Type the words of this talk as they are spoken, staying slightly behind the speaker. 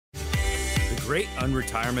great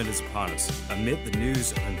unretirement is upon us. Amid the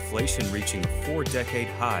news of inflation reaching a four-decade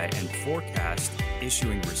high and forecast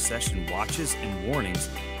issuing recession watches and warnings,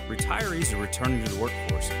 retirees are returning to the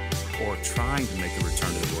workforce or trying to make a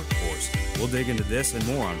return to the workforce. We'll dig into this and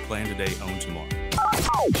more on Plan Today, Own Tomorrow.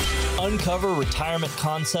 Uncover retirement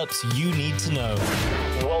concepts you need to know.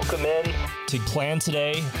 Welcome in to Plan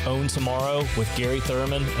Today, Own Tomorrow with Gary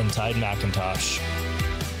Thurman and Tide McIntosh.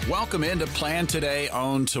 Welcome into Plan Today,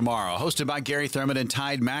 Own Tomorrow. Hosted by Gary Thurman and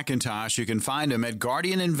Tide McIntosh. You can find them at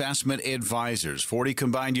Guardian Investment Advisors. 40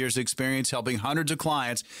 combined years experience helping hundreds of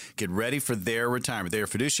clients get ready for their retirement. They are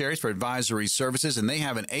fiduciaries for advisory services, and they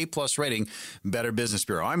have an A-plus rating, Better Business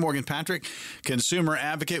Bureau. I'm Morgan Patrick, consumer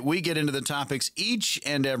advocate. We get into the topics each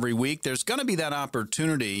and every week. There's going to be that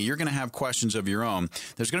opportunity. You're going to have questions of your own.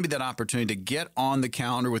 There's going to be that opportunity to get on the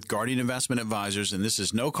calendar with Guardian Investment Advisors, and this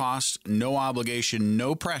is no cost, no obligation,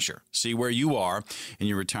 no pressure. See where you are in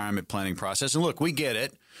your retirement planning process. And look, we get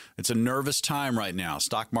it. It's a nervous time right now.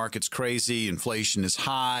 Stock market's crazy. Inflation is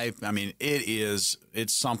high. I mean, it's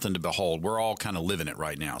something to behold. We're all kind of living it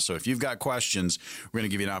right now. So if you've got questions, we're going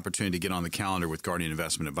to give you an opportunity to get on the calendar with Guardian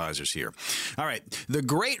Investment Advisors here. All right. The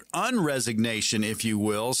great unresignation, if you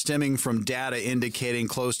will, stemming from data indicating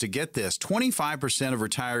close to, get this, 25% of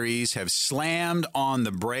retirees have slammed on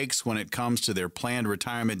the brakes when it comes to their planned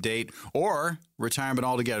retirement date or retirement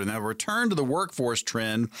altogether. Now, return to the workforce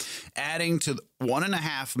trend, adding to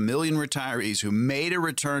 1.5 million retirees who made a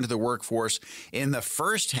return to the workforce in the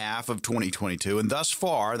first half of 2022. And thus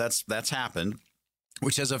far, that's happened,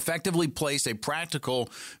 which has effectively placed a practical,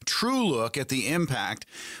 true look at the impact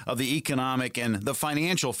of the economic and the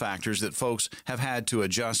financial factors that folks have had to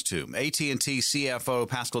adjust to. AT&T CFO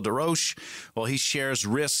Pascal Desroches, well, he shares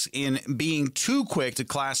risks in being too quick to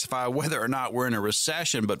classify whether or not we're in a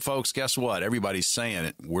recession. But folks, guess what? Everybody's saying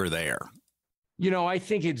it. We're there. You know, I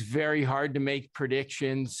think it's very hard to make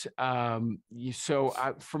predictions.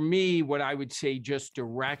 For me, what I would say just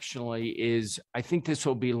directionally is I think this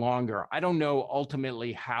will be longer. I don't know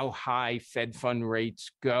ultimately how high Fed fund rates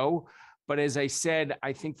go. But as I said,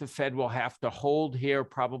 I think the Fed will have to hold here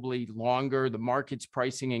probably longer. The market's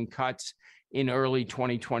pricing in cuts in early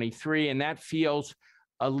 2023. And that feels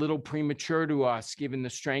a little premature to us, given the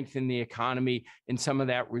strength in the economy and some of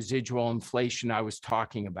that residual inflation I was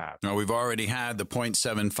talking about. Now, we've already had the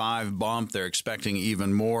 0.75 bump. They're expecting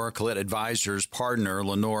even more. Colette Advisors partner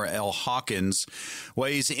Lenore L. Hawkins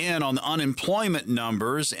weighs in on the unemployment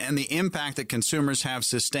numbers and the impact that consumers have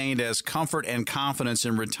sustained as comfort and confidence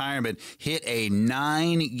in retirement hit a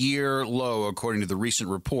 9-year low, according to the recent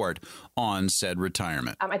report on said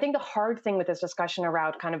retirement. I think the hard thing with this discussion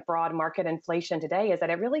around kind of broad market inflation today is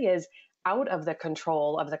that it really is out of the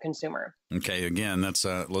control of the consumer. Okay, again, that's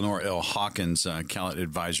Lenore L. Hawkins, Colette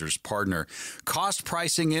Advisors partner. Cost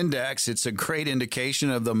pricing index, it's a great indication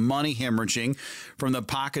of the money hemorrhaging from the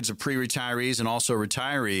pockets of pre-retirees and also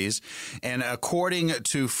retirees. And according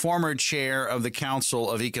to former chair of the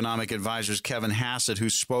Council of Economic Advisors, Kevin Hassett, who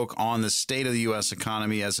spoke on the state of the U.S.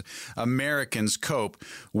 economy as Americans cope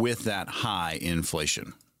with that high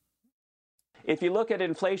inflation. If you look at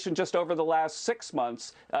inflation just over the last 6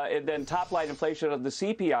 months, then top-line inflation of the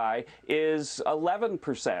CPI is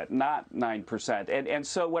 11%, not 9%. And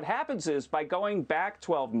so what happens is by going back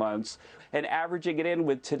 12 months and averaging it in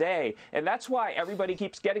with today, and that's why everybody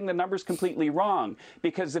keeps getting the numbers completely wrong,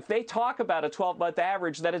 because if they talk about a 12-month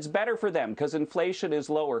average, then it's better for them because inflation is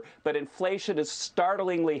lower. But inflation is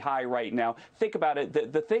startlingly high right now. Think about it.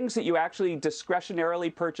 The things that you actually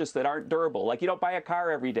discretionarily purchase that aren't durable, like you don't buy a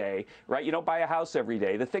car every day, right? You don't buy a house every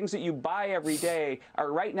day. The things that you buy every day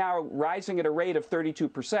are right now rising at a rate of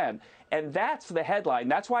 32%. And that's the headline.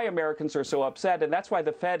 That's why Americans are so upset. And that's why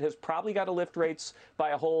the Fed has probably got to lift rates by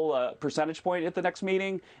a whole percentage point at the next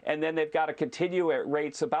meeting. And then they've got to continue at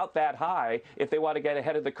rates about that high if they want to get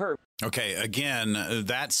ahead of the curve. Okay, again,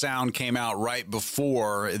 that sound came out right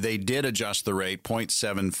before they did adjust the rate,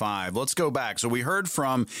 0.75. Let's go back. So we heard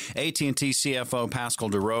from AT&T CFO Pascal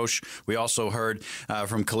Desroches. We also heard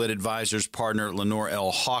from Colette Advisors partner Lenore L.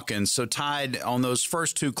 Hawkins. So Tide, on those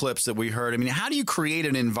first two clips that we heard, I mean, how do you create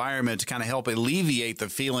an environment to kind of help alleviate the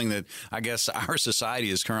feeling that I guess our society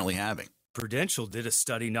is currently having? Prudential did a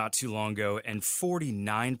study not too long ago, and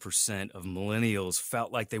 49% of millennials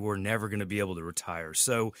felt like they were never going to be able to retire.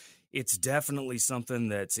 So it's definitely something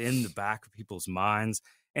that's in the back of people's minds.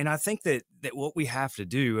 And I think that what we have to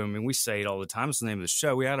do, I mean, we say it all the time, it's the name of the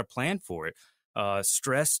show, we got to plan for it.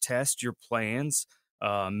 Stress test your plans,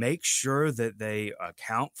 make sure that they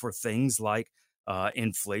account for things like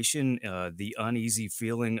inflation, the uneasy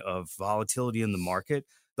feeling of volatility in the market.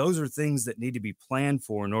 Those are things that need to be planned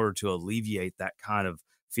for in order to alleviate that kind of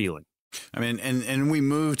feeling. I mean, and we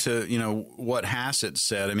move to, what Hassett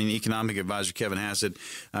said. I mean, economic advisor Kevin Hassett,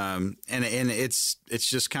 and it's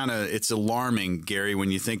just it's alarming, Gary,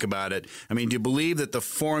 when you think about it. I mean, do you believe that the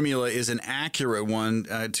formula is an accurate one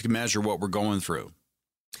to measure what we're going through?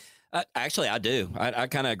 Actually, I do. I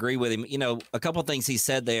kind of agree with him. A couple of things he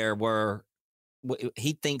said there were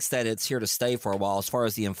he thinks that it's here to stay for a while as far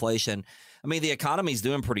as the inflation. I mean, the economy's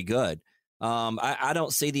doing pretty good. I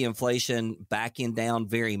don't see the inflation backing down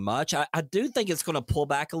very much. I do think it's going to pull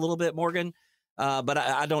back a little bit, Morgan, but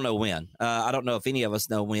I don't know when. I don't know if any of us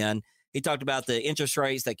know when. He talked about the interest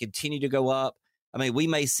rates that continue to go up. I mean, we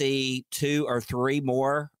may see 2 or 3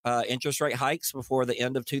 more interest rate hikes before the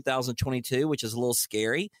end of 2022, which is a little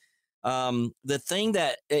scary. The thing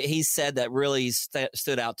that he said that really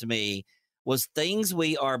stood out to me was things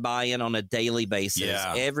we are buying on a daily basis,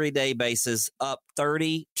 everyday basis, up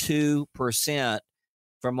 32%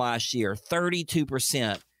 from last year,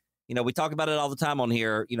 32%. We talk about it all the time on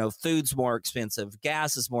here. Food's more expensive,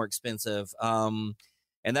 gas is more expensive. And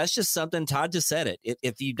that's just something, Todd just said it.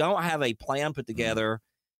 If you don't have a plan put together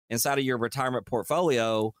inside of your retirement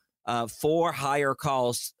portfolio for higher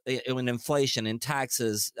costs in inflation and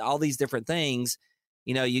taxes, all these different things,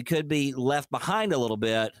 you could be left behind a little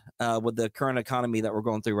bit with the current economy that we're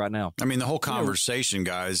going through right now. I mean, the whole conversation,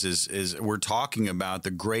 guys, is we're talking about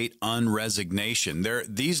the great unresignation.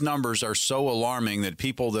 These numbers are so alarming that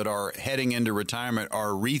people that are heading into retirement are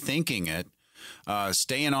rethinking it,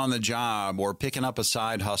 staying on the job or picking up a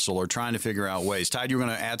side hustle or trying to figure out ways. Tide, you were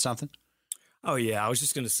going to add something? Oh, yeah. I was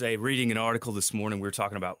just going to say, reading an article this morning, we were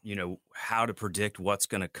talking about, how to predict what's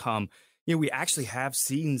going to come. We actually have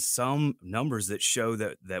seen some numbers that show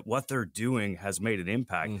that what they're doing has made an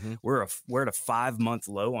impact. Mm-hmm. We're at a 5-month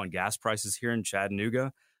low on gas prices here in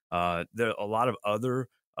Chattanooga. There are a lot of other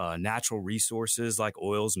natural resources like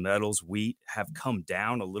oils, metals, wheat have come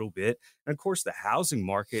down a little bit. And of course, the housing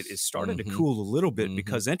market is starting to cool a little bit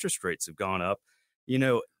because interest rates have gone up.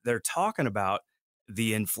 They're talking about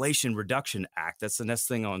the Inflation Reduction Act. That's the next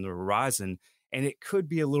thing on the horizon. And it could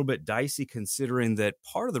be a little bit dicey considering that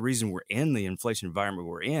part of the reason we're in the inflation environment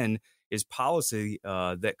we're in is policy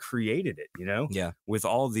that created it, with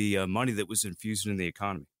all the money that was infused in the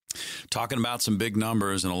economy. Talking about some big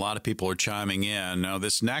numbers, and a lot of people are chiming in. Now,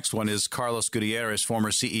 this next one is Carlos Gutierrez,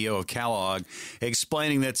 former CEO of Kellogg,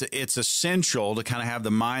 explaining that it's essential to kind of have the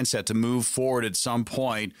mindset to move forward at some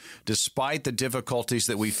point, despite the difficulties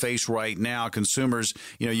that we face right now. Consumers,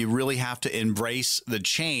 you really have to embrace the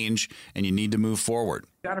change, and you need to move forward.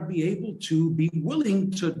 You got to be able to be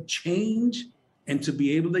willing to change and to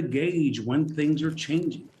be able to gauge when things are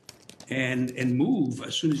changing. And move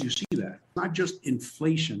as soon as you see that. Not just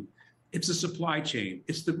inflation, it's the supply chain,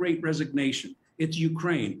 it's the Great Resignation, it's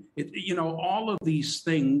Ukraine, all of these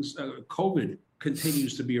things. COVID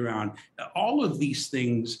continues to be around. All of these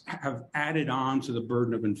things have added on to the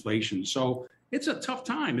burden of inflation. So it's a tough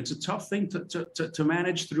time. It's a tough thing to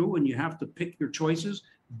manage through, and you have to pick your choices.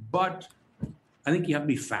 But I think you have to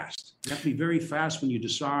be fast. You have to be very fast when you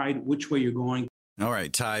decide which way you're going. All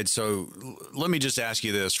right, Tide. So let me just ask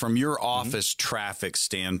you this. From your office traffic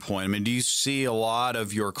standpoint, I mean, do you see a lot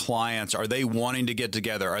of your clients, are they wanting to get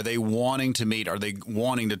together? Are they wanting to meet? Are they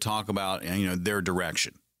wanting to talk about, their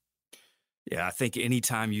direction? Yeah, I think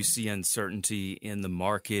anytime you see uncertainty in the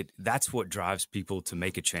market, that's what drives people to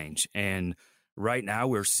make a change. And right now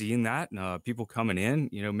we're seeing that. People coming in,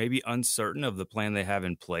 maybe uncertain of the plan they have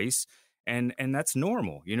in place. And that's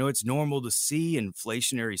normal. It's normal to see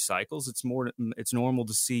inflationary cycles. It's normal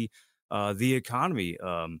to see the economy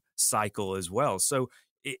cycle as well. So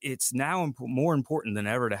it's now more important than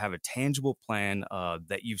ever to have a tangible plan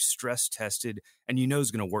that you've stress tested and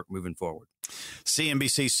is going to work moving forward.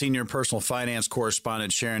 CNBC senior personal finance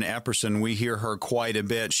correspondent Sharon Epperson, we hear her quite a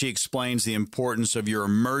bit. She explains the importance of your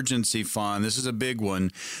emergency fund. This is a big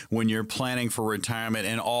one when you're planning for retirement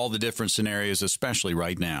and all the different scenarios, especially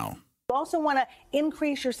right now. You also want to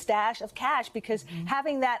increase your stash of cash because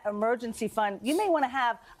having that emergency fund, you may want to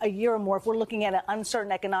have a year or more if we're looking at an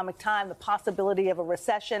uncertain economic time, the possibility of a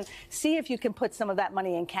recession. See if you can put some of that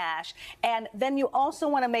money in cash. And then you also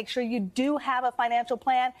want to make sure you do have a financial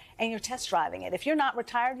plan and you're test driving it. If you're not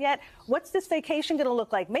retired yet, what's this vacation going to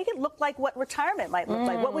look like? Make it look like what retirement might look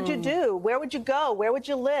like. What would you do? Where would you go? Where would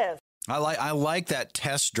you live? I like that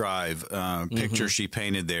test drive picture she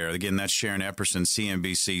painted there. Again, that's Sharon Epperson,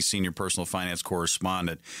 CNBC senior personal finance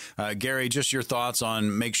correspondent. Gary, just your thoughts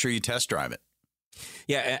on make sure you test drive it.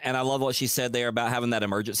 Yeah, and I love what she said there about having that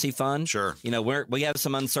emergency fund. Sure. We have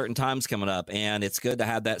some uncertain times coming up, and it's good to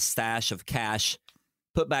have that stash of cash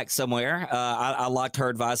put back somewhere. I liked her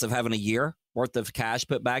advice of having a year worth of cash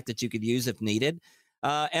put back that you could use if needed.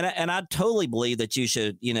 And I totally believe that you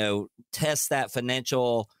should, test that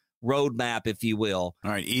financial roadmap, if you will.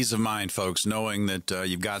 All right. Ease of mind, folks, knowing that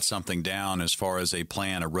you've got something down as far as a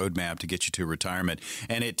plan, a roadmap to get you to retirement.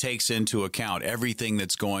 And it takes into account everything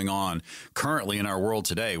that's going on currently in our world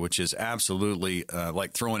today, which is absolutely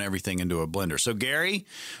like throwing everything into a blender. So, Gary,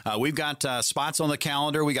 we've got spots on the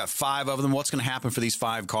calendar. We got 5 of them. What's going to happen for these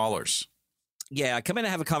 5 callers? Yeah, come in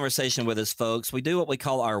and have a conversation with us, folks. We do what we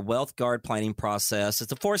call our Wealth Guard planning process.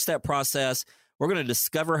 It's a 4-step process. We're going to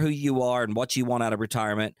discover who you are and what you want out of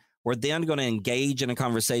retirement. We're then going to engage in a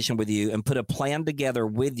conversation with you and put a plan together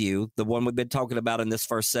with you, the one we've been talking about in this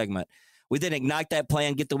first segment. We then ignite that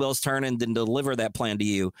plan, get the wheels turning, then deliver that plan to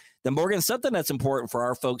you. Then, Morgan, something that's important for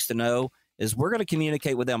our folks to know is we're going to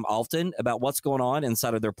communicate with them often about what's going on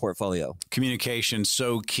inside of their portfolio. Communication,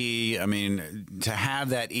 so key. I mean, to have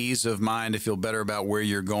that ease of mind, to feel better about where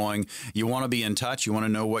you're going, you want to be in touch. You want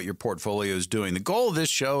to know what your portfolio is doing. The goal of this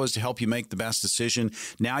show is to help you make the best decision.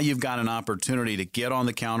 Now you've got an opportunity to get on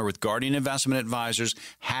the counter with Guardian Investment Advisors,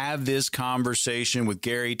 have this conversation with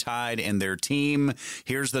Gary Tide and their team.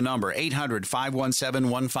 Here's the number,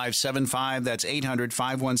 800-517-1575. That's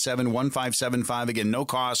 800-517-1575. Again, no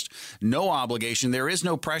cost, no obligation. There is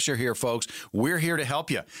no pressure here, folks. We're here to help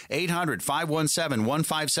you.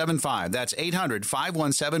 800-517-1575. That's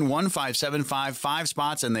 800-517-1575. 5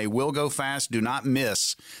 spots, and they will go fast. Do not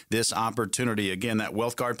miss this opportunity. Again, that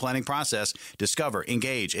Wealth Guard planning process. Discover,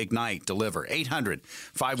 engage, ignite, deliver.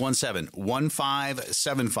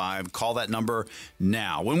 800-517-1575. Call that number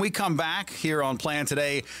now. When we come back here on Plan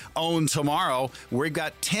Today, Own Tomorrow, we've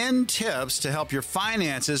got 10 tips to help your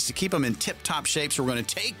finances to keep them in tip-top shape. So we're going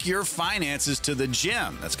to take your finances to the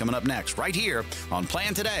gym. That's coming up next, right here on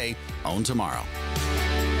Plan Today, Own Tomorrow.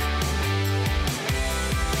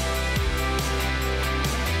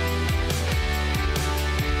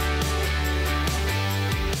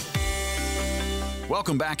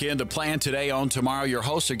 Welcome back into Plan Today, Own Tomorrow. Your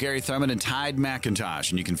hosts are Gary Thurman and Tide McIntosh,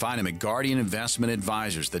 and you can find them at Guardian Investment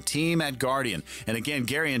Advisors, the team at Guardian. And again,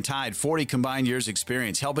 Gary and Tide, 40 combined years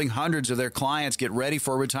experience, helping hundreds of their clients get ready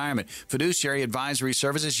for retirement. Fiduciary advisory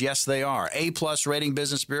services, yes, they are. A-plus rating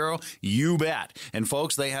Business Bureau, you bet. And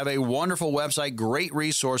folks, they have a wonderful website, great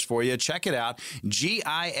resource for you. Check it out,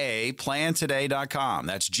 GIAPlantoday.com.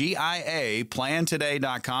 That's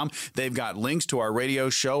GIAPlantoday.com. They've got links to our radio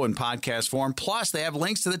show and podcast form, plus they have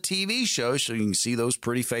links to the TV show so you can see those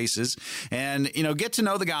pretty faces and, get to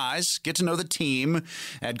know the guys, get to know the team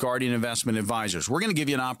at Guardian Investment Advisors. We're going to give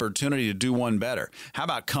you an opportunity to do one better. How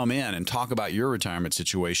about come in and talk about your retirement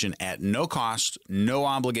situation at no cost, no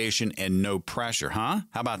obligation, and no pressure, huh?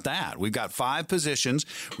 How about that? We've got 5 positions.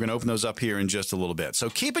 We're going to open those up here in just a little bit.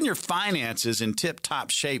 So keeping your finances in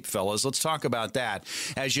tip-top shape, fellas, let's talk about that.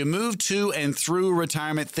 As you move to and through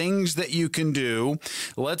retirement, things that you can do.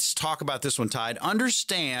 Let's talk about this one, Tide.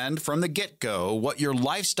 Understand from the get-go what your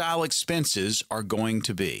lifestyle expenses are going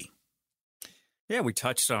to be. Yeah, we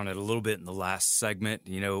touched on it a little bit in the last segment.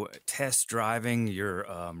 Test driving your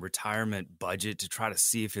retirement budget to try to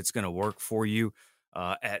see if it's going to work for you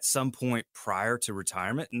at some point prior to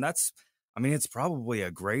retirement. And it's probably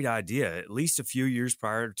a great idea, at least a few years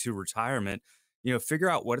prior to retirement. Figure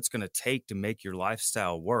out what it's going to take to make your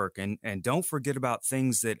lifestyle work. And don't forget about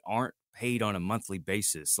things that aren't paid on a monthly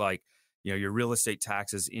basis, like your real estate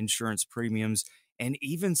taxes, insurance premiums, and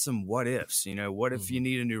even some what ifs. What if you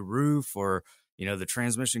need a new roof or, the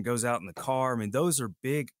transmission goes out in the car? Those are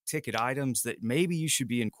big ticket items that maybe you should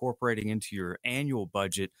be incorporating into your annual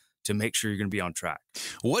budget to make sure you're going to be on track.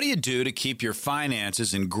 What do you do to keep your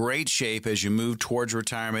finances in great shape as you move towards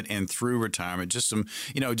retirement and through retirement? Just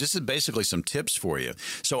basically some tips for you.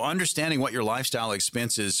 So understanding what your lifestyle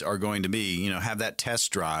expenses are going to be, have that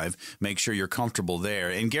test drive, make sure you're comfortable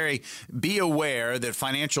there. And Gary, be aware that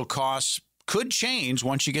financial costs could change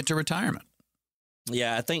once you get to retirement.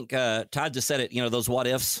 Yeah, I think Todd just said it, those what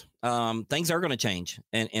ifs, things are going to change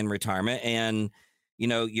in retirement. And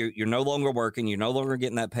you're no longer working, you're no longer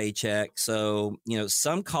getting that paycheck. So,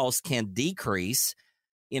 some costs can decrease,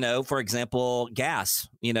 for example, gas,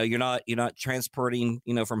 you're not transporting,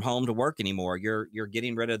 from home to work anymore. You're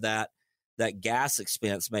getting rid of that gas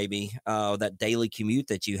expense, maybe that daily commute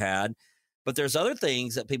that you had. But there's other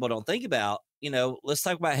things that people don't think about. Let's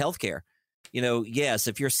talk about healthcare. Yes,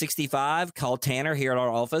 if you're 65, call Tanner here at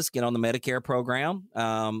our office, get on the Medicare program.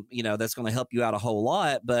 That's going to help you out a whole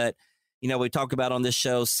lot. But we talk about on this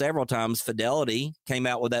show several times, Fidelity came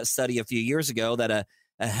out with that study a few years ago that a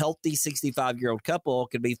healthy 65-year-old couple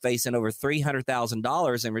could be facing over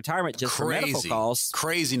 $300,000 in retirement just for medical costs.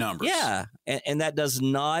 Crazy numbers. Yeah, and that does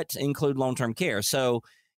not include long-term care. So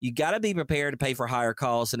you got to be prepared to pay for higher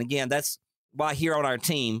costs. And again, that's why here on our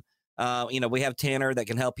team, we have Tanner that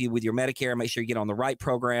can help you with your Medicare, make sure you get on the right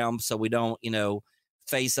program so we don't,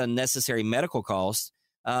 face unnecessary medical costs.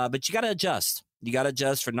 But you got to adjust. You got to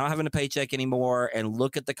adjust for not having a paycheck anymore and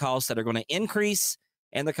look at the costs that are going to increase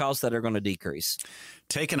and the costs that are going to decrease.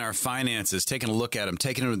 Taking our finances, taking a look at them,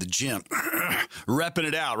 taking them to the gym, repping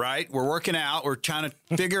it out, right? We're working out. We're trying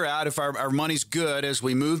to figure out if our money's good as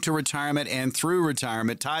we move to retirement and through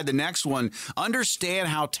retirement. Ty, the next one, understand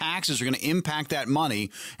how taxes are going to impact that money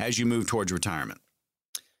as you move towards retirement.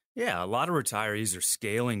 Yeah, a lot of retirees are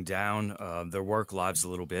scaling down their work lives a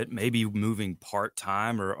little bit, maybe moving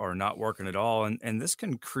part-time or not working at all. And this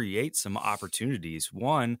can create some opportunities.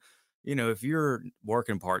 One, if you're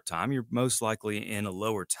working part-time, you're most likely in a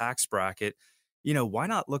lower tax bracket. Why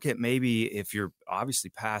not look at maybe if you're obviously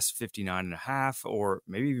past 59 and a half, or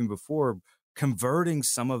maybe even before, converting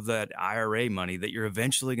some of that IRA money that you're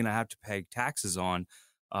eventually going to have to pay taxes on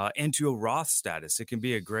into a Roth status. It can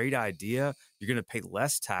be a great idea. You're going to pay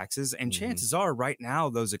less taxes. And chances are right now,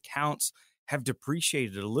 those accounts have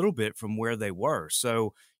depreciated a little bit from where they were.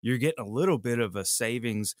 So you're getting a little bit of a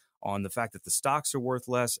savings on the fact that the stocks are worth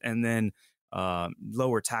less, and then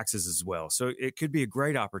lower taxes as well. So it could be a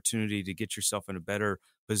great opportunity to get yourself in a better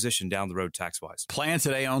position down the road tax-wise. Plan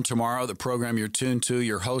Today, Own Tomorrow, the program you're tuned to.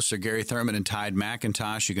 Your hosts are Gary Thurman and Tide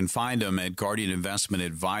McIntosh. You can find them at Guardian Investment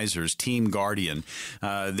Advisors, Team Guardian.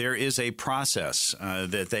 There is a process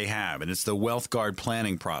that they have, and it's the Wealth Guard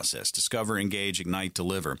planning process. Discover, engage, ignite,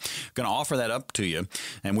 deliver. I'm going to offer that up to you,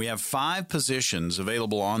 and we have 5 positions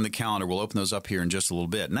available on the calendar. We'll open those up here in just a little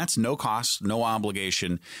bit, and that's no cost, no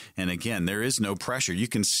obligation, and again, there is no pressure. You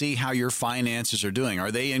can see how your finances are doing.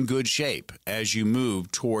 Are they in good shape as you move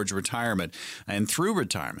towards retirement and through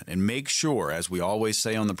retirement? And make sure, as we always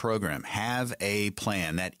say on the program, have a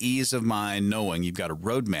plan, that ease of mind knowing you've got a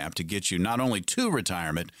roadmap to get you not only to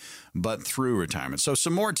retirement, but through retirement. So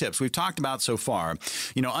some more tips we've talked about so far,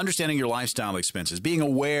 understanding your lifestyle expenses, being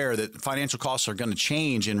aware that financial costs are going to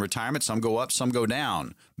change in retirement. Some go up, some go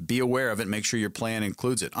down. Be aware of it. Make sure your plan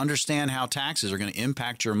includes it. Understand how taxes are going to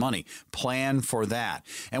impact your money. Plan for that.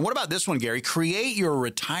 And what about this one, Gary? Create your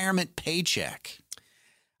retirement paycheck.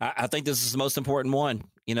 I think this is the most important one.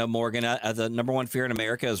 Morgan, the number one fear in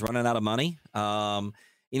America is running out of money. And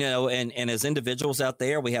as individuals out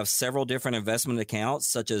there, we have several different investment accounts,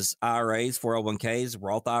 such as IRAs, 401ks,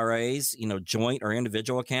 Roth IRAs, joint or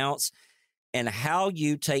individual accounts. And how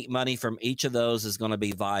you take money from each of those is going to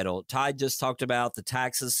be vital. Ty just talked about the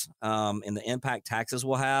taxes and the impact taxes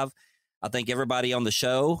will have. I think everybody on the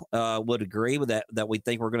show would agree with that we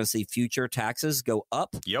think we're going to see future taxes go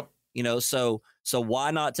up. Yep. So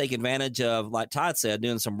why not take advantage of, like Todd said,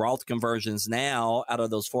 doing some Roth conversions now out of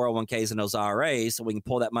those 401ks and those IRAs so we can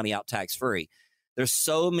pull that money out tax-free. There's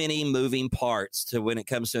so many moving parts to when it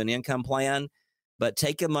comes to an income plan, but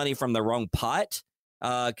taking money from the wrong pot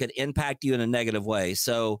could impact you in a negative way.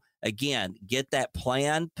 So again, get that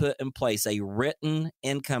plan put in place, a written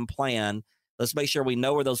income plan. Let's make sure we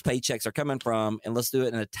know where those paychecks are coming from, and let's do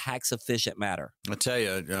it in a tax-efficient manner. I tell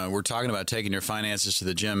you, we're talking about taking your finances to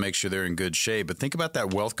the gym, make sure they're in good shape. But think about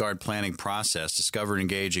that Wealth Guard planning process. Discover,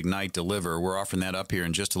 engage, ignite, deliver. We're offering that up here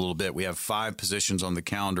in just a little bit. We have 5 positions on the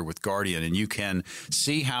calendar with Guardian, and you can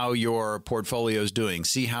see how your portfolio is doing,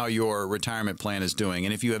 see how your retirement plan is doing.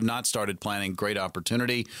 And if you have not started planning, great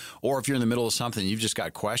opportunity. Or if you're in the middle of something, you've just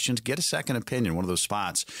got questions, get a second opinion. One of those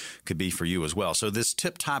spots could be for you as well. So this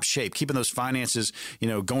tip-top shape, keeping those finances,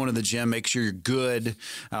 going to the gym, make sure you're good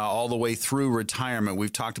all the way through retirement.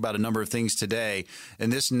 We've talked about a number of things today.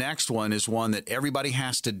 And this next one is one that everybody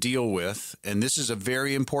has to deal with. And this is a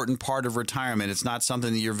very important part of retirement. It's not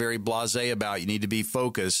something that you're very blasé about. You need to be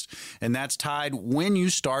focused. And that's tied when you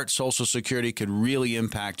start Social Security could really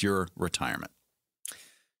impact your retirement.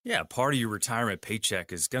 Yeah, part of your retirement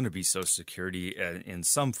paycheck is going to be Social Security in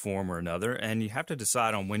some form or another, and you have to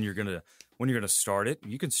decide on when you're going to start it.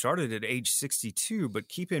 You can start it at age 62, but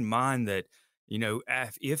keep in mind that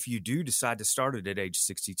if you do decide to start it at age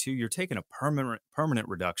 62, you're taking a permanent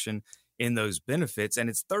reduction in those benefits, and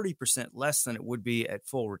it's 30% less than it would be at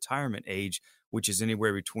full retirement age, which is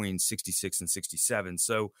anywhere between 66 and 67.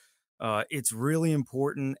 So it's really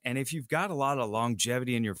important. And if you've got a lot of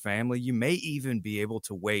longevity in your family, you may even be able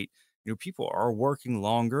to wait. People are working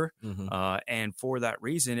longer. And for that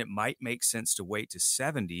reason, it might make sense to wait to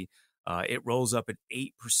 70. It rolls up at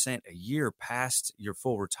 8% a year past your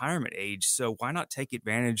full retirement age. So why not take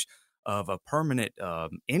advantage of a permanent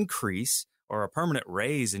increase or a permanent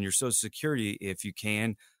raise in your Social Security if you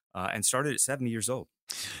can, and start it at 70 years old?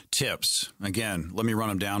 Tips. Again, let me run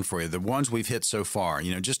them down for you. The ones we've hit so far,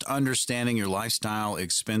 just understanding your lifestyle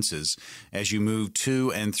expenses as you move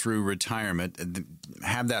to and through retirement.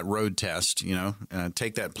 Have that road test,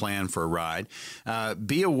 take that plan for a ride.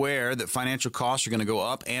 Be aware that financial costs are going to go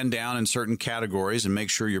up and down in certain categories, and make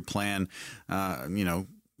sure your plan,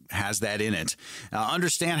 has that in it.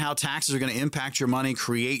 Understand how taxes are going to impact your money.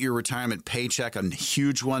 Create your retirement paycheck, a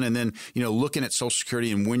huge one. And then, looking at Social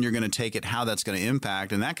Security and when you're going to take it, how that's going to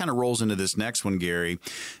impact. And that kind of rolls into this next one, Gary.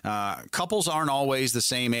 Couples aren't always the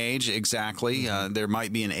same age exactly. There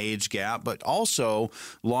might be an age gap, but also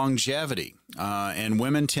longevity. And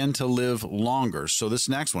women tend to live longer. So this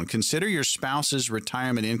next one, consider your spouse's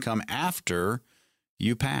retirement income after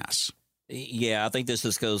you pass. Yeah, I think this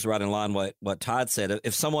just goes right in line with what Todd said.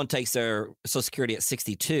 If someone takes their Social Security at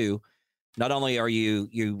 62, not only are you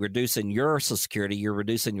reducing your Social Security, you're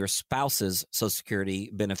reducing your spouse's Social Security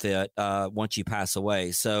benefit once you pass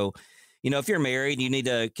away. So, if you're married, you need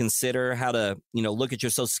to consider how to, look at your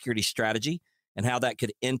Social Security strategy and how that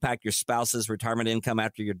could impact your spouse's retirement income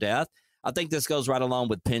after your death. I think this goes right along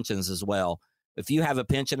with pensions as well. If you have a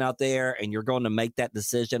pension out there and you're going to make that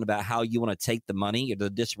decision about how you want to take the money or the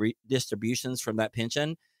distributions from that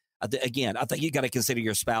pension, I think you got to consider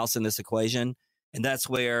your spouse in this equation. And that's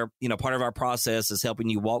where, part of our process is helping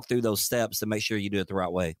you walk through those steps to make sure you do it the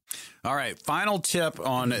right way. All right. Final tip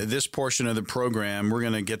on this portion of the program. We're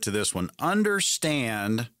going to get to this one.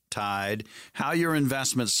 Understand, Tide, how your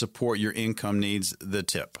investments support your income needs. The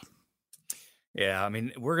tip. Yeah,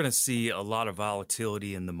 we're going to see a lot of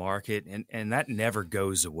volatility in the market, and that never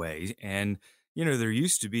goes away. And, there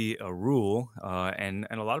used to be a rule, and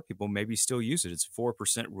a lot of people maybe still use it. It's a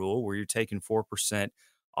 4% rule where you're taking 4%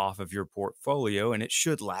 off of your portfolio, and it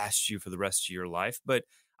should last you for the rest of your life. But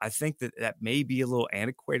I think that may be a little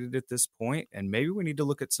antiquated at this point, and maybe we need to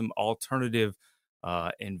look at some alternative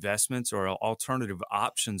investments or alternative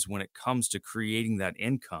options when it comes to creating that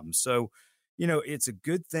income. So, it's a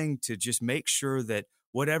good thing to just make sure that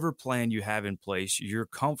whatever plan you have in place, you're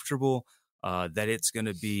comfortable that it's going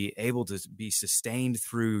to be able to be sustained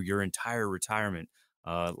through your entire retirement.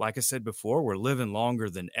 Like I said before, we're living longer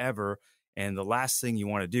than ever. And the last thing you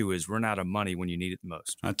want to do is run out of money when you need it the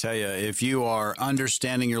most. I tell you, if you are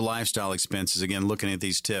understanding your lifestyle expenses, again, looking at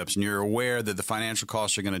these tips, and you're aware that the financial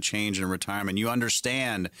costs are going to change in retirement, you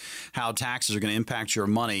understand how taxes are going to impact your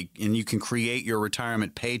money, and you can create your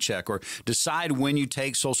retirement paycheck or decide when you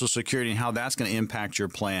take Social Security and how that's going to impact your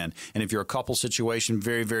plan. And if you're a couple situation,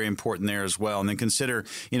 very, very important there as well. And then consider,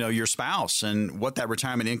 your spouse and what that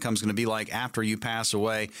retirement income is going to be like after you pass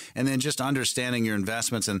away. And then just understanding your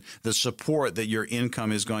investments and the support that your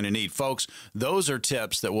income is going to need. Folks, those are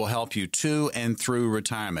tips that will help you to and through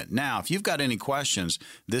retirement. Now, if you've got any questions,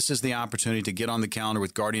 this is the opportunity to get on the calendar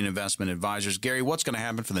with Guardian Investment Advisors. Gary, what's going to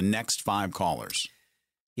happen for the next 5 callers?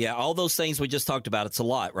 Yeah, all those things we just talked about, it's a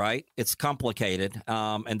lot, right? It's complicated.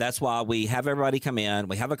 And that's why we have everybody come in,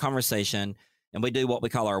 we have a conversation, and we do what we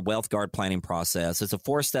call our Wealth Guard planning process. It's a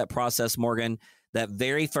 4-step process, Morgan. That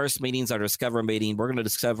very first meeting is our Discover meeting. We're going to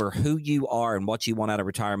discover who you are and what you want out of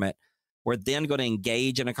retirement. We're then going to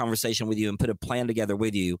engage in a conversation with you and put a plan together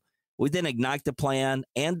with you. We then ignite the plan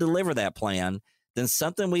and deliver that plan. Then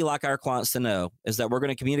something we like our clients to know is that we're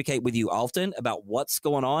going to communicate with you often about what's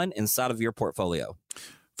going on inside of your portfolio.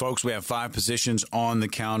 Folks, we have 5 positions on the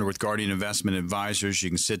calendar with Guardian Investment Advisors. You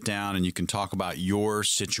can sit down and you can talk about your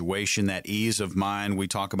situation, that ease of mind we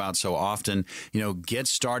talk about so often. Get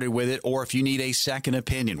started with it. Or if you need a second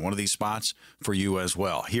opinion, one of these spots for you as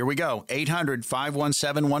well. Here we go.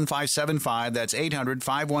 800-517-1575. That's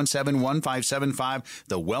 800-517-1575.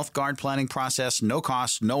 The Wealth Guard planning process. No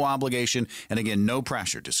cost, no obligation. And again, no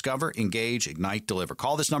pressure. Discover, engage, ignite, deliver.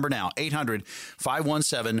 Call this number now.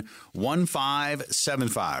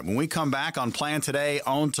 800-517-1575. When we come back on Plan Today,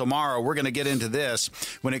 Own Tomorrow, we're going to get into this.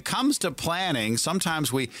 When it comes to planning,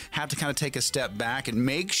 sometimes we have to kind of take a step back and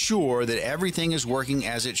make sure that everything is working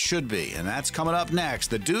as it should be. And that's coming up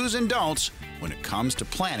next, the do's and don'ts when it comes to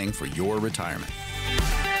planning for your retirement.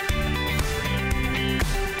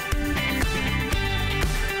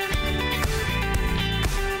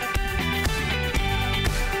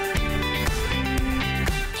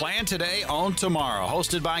 Plan Today, Own Tomorrow,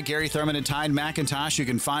 hosted by Gary Thurman and Tide McIntosh. You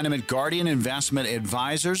can find them at Guardian Investment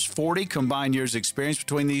Advisors. 40 combined years experience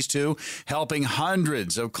between these two, helping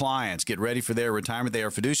hundreds of clients get ready for their retirement. They are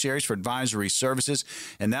fiduciaries for advisory services.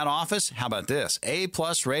 And that office, how about this?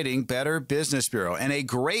 A-plus rating, Better Business Bureau, and a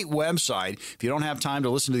great website. If you don't have time to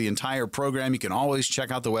listen to the entire program, you can always check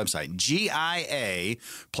out the website,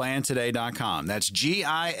 GIAPlantoday.com. That's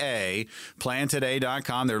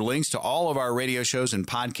GIAPlantoday.com. There are links to all of our radio shows and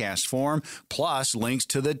podcasts podcast form, plus links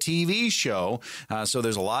to the TV show. So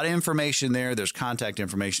there's a lot of information there. There's contact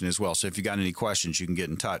information as well. So if you got any questions, you can get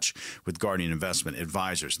in touch with Guardian Investment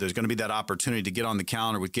Advisors. There's going to be that opportunity to get on the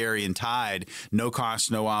calendar with Gary and Tide. No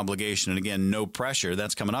cost, no obligation, and again, no pressure.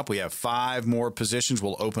 That's coming up. We have 5 more positions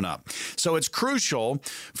will open up. So it's crucial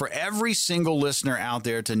for every single listener out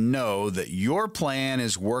there to know that your plan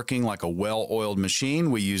is working like a well-oiled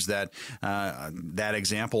machine. We use that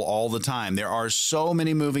example all the time. There are so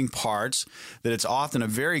many moving parts that it's often a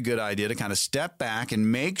very good idea to kind of step back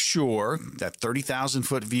and make sure that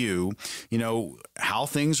 30,000-foot view, how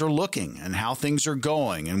things are looking and how things are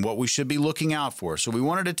going and what we should be looking out for. So we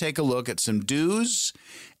wanted to take a look at some do's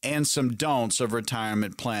and some don'ts of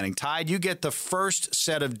retirement planning. Tide, you get the first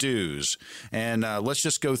set of do's, and let's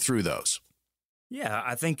just go through those. Yeah,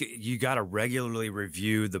 I think you got to regularly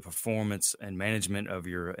review the performance and management of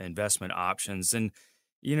your investment options. And,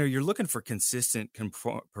 you're looking for consistent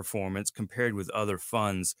performance compared with other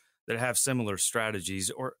funds that have similar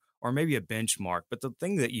strategies or maybe a benchmark. But the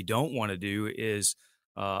thing that you don't want to do is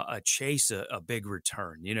chase a big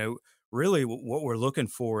return. Really what we're looking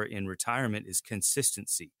for in retirement is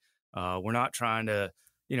consistency. We're not trying to,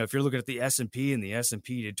 if you're looking at the S&P and the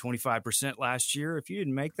S&P did 25% last year, if you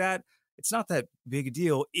didn't make that, it's not that big a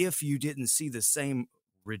deal if you didn't see the same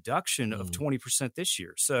reduction of 20% this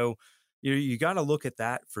year. So you got to look at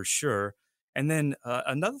that for sure. And then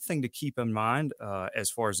another thing to keep in mind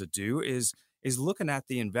as far as a do is looking at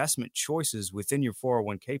the investment choices within your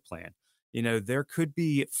 401k plan. There could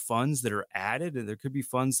be funds that are added and there could be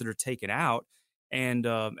funds that are taken out. And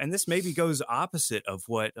this maybe goes opposite of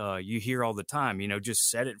what you hear all the time. Just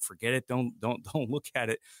set it and forget it. Don't look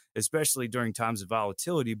at it, especially during times of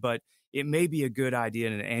volatility. But it may be a good idea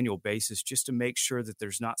on an annual basis just to make sure that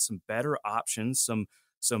there's not some better options, some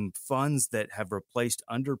funds that have replaced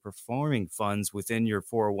underperforming funds within your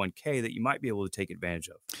 401k that you might be able to take advantage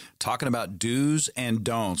of. Talking about do's and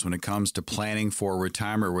don'ts when it comes to planning for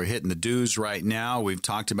retirement. We're hitting the do's right now. We've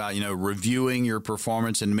talked about, reviewing your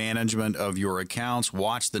performance and management of your accounts.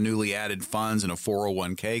 Watch the newly added funds in a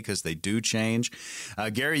 401k because they do change.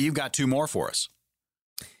 Gary, you've got 2 more for us.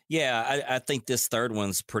 Yeah, I think this third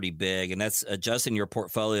one's pretty big, and that's adjusting your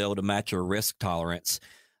portfolio to match your risk tolerance.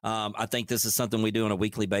 I think this is something we do on a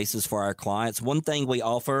weekly basis for our clients. One thing we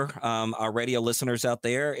offer our radio listeners out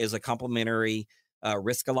there is a complimentary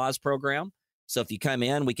Riskalyze program. So if you come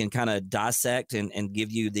in, we can kind of dissect and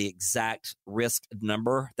give you the exact risk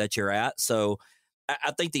number that you're at. So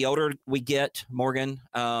I think the older we get, Morgan,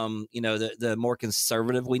 the more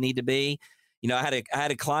conservative we need to be. I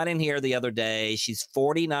had a client in here the other day. She's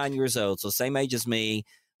 49 years old, so same age as me.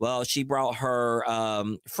 Well, she brought her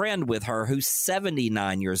friend with her who's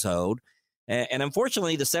 79 years old. And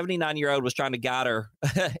unfortunately, the 79-year-old was trying to guide her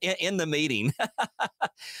in the meeting.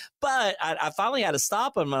 But I finally had to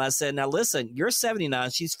stop him. And I said, now, listen, you're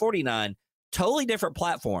 79. She's 49. Totally different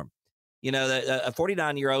platform. A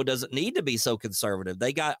 49-year-old doesn't need to be so conservative.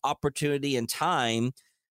 They got opportunity and time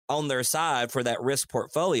on their side for that risk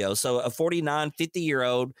portfolio. So a 49,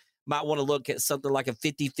 50-year-old might want to look at something like a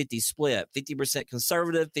 50-50 split, 50%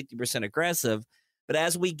 conservative, 50% aggressive. But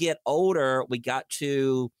as we get older, we got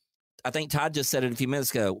to, I think Todd just said it a few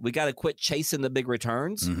minutes ago, we got to quit chasing the big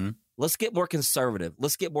returns. Mm-hmm. Let's get more conservative.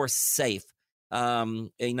 Let's get more safe. Prevent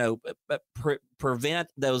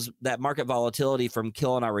that market volatility from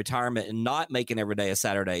killing our retirement and not making every day a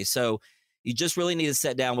Saturday. So you just really need to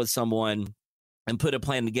sit down with someone and put a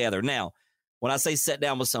plan together. Now, when I say sit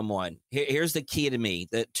down with someone, here's the key to me.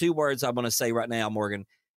 The 2 words I'm going to say right now, Morgan: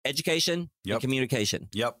 education and communication.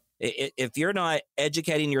 Yep. If you're not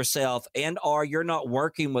educating yourself or you're not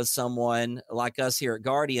working with someone like us here at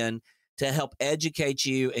Guardian to help educate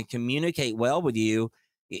you and communicate well with you,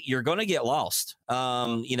 you're going to get lost.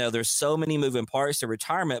 There's so many moving parts to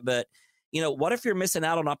retirement, but, what if you're missing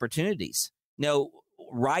out on opportunities?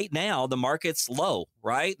 Right now, the market's low,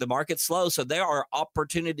 right? The market's low. So there are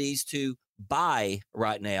opportunities to buy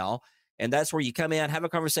right now. And that's where you come in, have a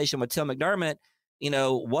conversation with Tim McDermott.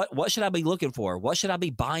 What should I be looking for? What should I be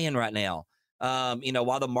buying right now?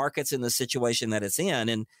 While the market's in the situation that it's in.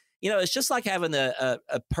 And, it's just like having a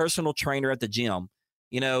personal trainer at the gym.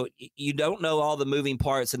 You don't know all the moving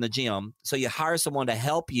parts in the gym. So you hire someone to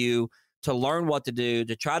help you to learn what to do,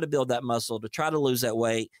 to try to build that muscle, to try to lose that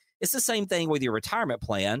weight. It's the same thing with your retirement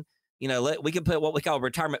plan. We can put what we call a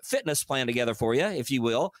retirement fitness plan together for you, if you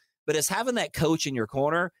will. But it's having that coach in your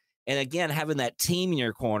corner. And again, having that team in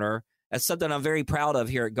your corner. That's something I'm very proud of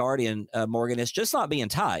here at Guardian, Morgan. It's just not being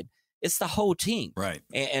tied. It's the whole team. Right.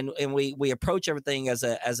 And we approach everything as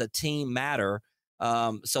a team matter.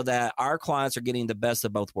 so that our clients are getting the best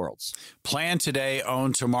of both worlds. Plan today,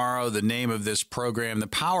 own tomorrow. The name of this program. The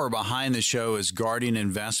power behind the show is Guardian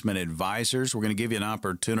Investment Advisors. We're going to give you an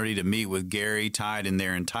opportunity to meet with Gary, Tide, and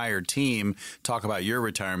their entire team, talk about your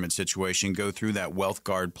retirement situation, go through that Wealth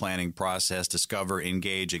Guard planning process, discover,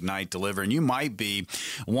 engage, ignite, deliver. And you might be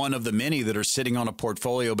one of the many that are sitting on a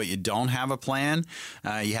portfolio, but you don't have a plan.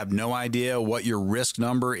 You have no idea what your risk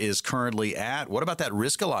number is currently at. What about that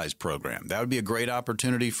Riskalyze program? That would be a great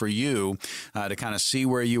opportunity for you to kind of see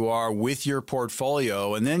where you are with your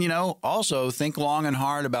portfolio. And then, also think long and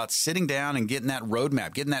hard about sitting down and getting that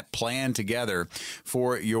roadmap, getting that plan together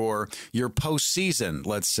for your postseason,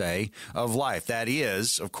 let's say, of life. That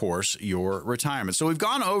is, of course, your retirement. So we've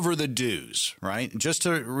gone over the do's, right? Just to,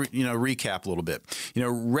 recap a little bit.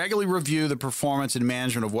 Regularly review the performance and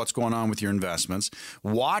management of what's going on with your investments.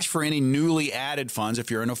 Watch for any newly added funds if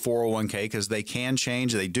you're in a 401k, because they can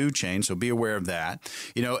change. They do change. So be aware of that.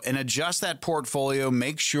 And adjust that portfolio.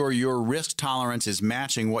 Make sure your risk tolerance is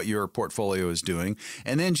matching what your portfolio is doing.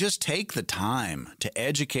 And then just take the time to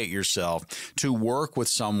educate yourself, to work with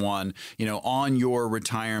someone, on your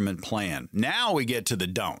retirement plan. Now we get to the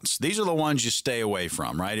don'ts. These are the ones you stay away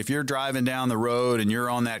from, right? If you're driving down the road and you're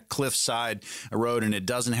on that cliffside road and it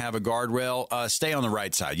doesn't have a guardrail, stay on the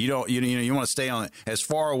right side. You want to stay on as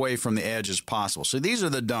far away from the edge as possible. So these are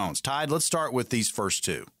the don'ts. Tide, let's start with these first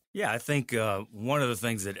two. Yeah, I think one of the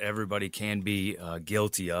things that everybody can be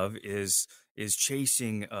guilty of is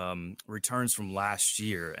chasing returns from last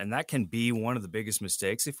year. And that can be one of the biggest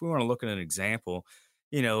mistakes. If we want to look at an example,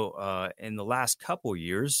 in the last couple of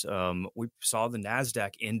years, we saw the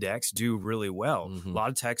NASDAQ index do really well. Mm-hmm. A lot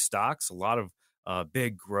of tech stocks, a lot of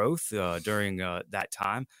big growth during that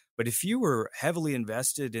time. But if you were heavily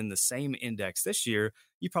invested in the same index this year,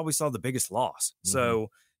 you probably saw the biggest loss. Mm-hmm. So,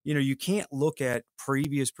 you can't look at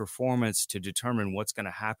previous performance to determine what's going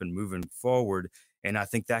to happen moving forward. And I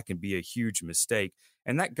think that can be a huge mistake.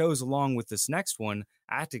 And that goes along with this next one,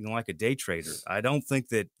 acting like a day trader. I don't think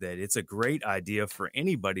that it's a great idea for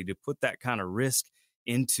anybody to put that kind of risk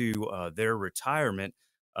into their retirement.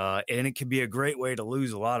 And it can be a great way to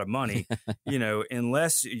lose a lot of money,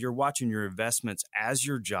 unless you're watching your investments as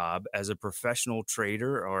your job as a professional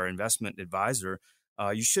trader or investment advisor.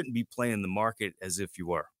 You shouldn't be playing the market as if you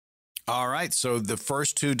were. All right. So the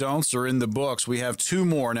first two don'ts are in the books. We have two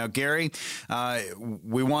more. Now, Gary,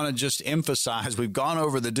 we want to just emphasize, we've gone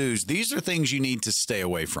over the do's. These are things you need to stay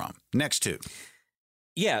away from. Next two.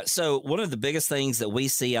 Yeah. So one of the biggest things that we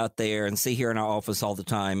see out there and see here in our office all the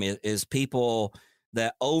time is people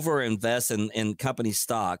that overinvest in company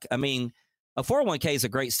stock. I mean, a 401k is a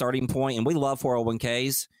great starting point, and we love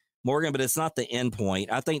 401ks, Morgan, but it's not the end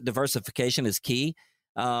point. I think diversification is key.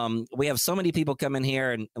 We have so many people come in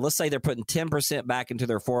here, and let's say they're putting 10% back into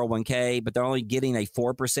their 401k, but they're only getting a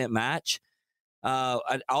 4% match.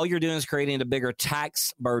 All you're doing is creating a bigger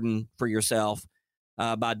tax burden for yourself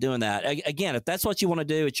by doing that. Again, if that's what you want to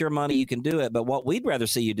do, it's your money, you can do it. But what we'd rather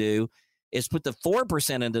see you do is put the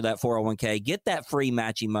 4% into that 401k, get that free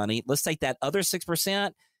matching money. Let's take that other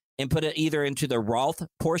 6% and put it either into the Roth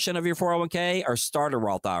portion of your 401k or start a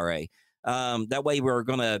Roth IRA. That way we're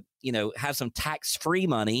going to, have some tax-free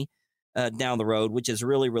money down the road, which is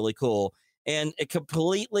really, really cool. And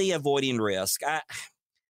completely avoiding risk.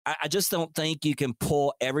 I just don't think you can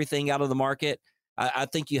pull everything out of the market. I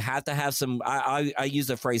think you have to have some, I use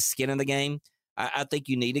the phrase skin in the game. I think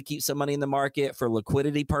you need to keep some money in the market for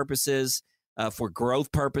liquidity purposes, for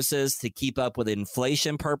growth purposes, to keep up with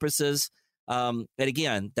inflation purposes. And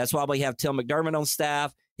again, that's why we have Tim McDermott on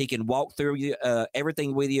staff. He can walk through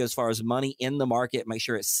everything with you as far as money in the market, make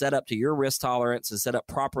sure it's set up to your risk tolerance and set up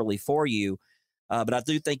properly for you. But I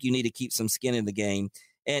do think you need to keep some skin in the game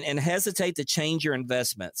and hesitate to change your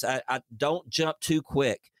investments. I don't jump too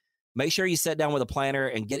quick. Make sure you sit down with a planner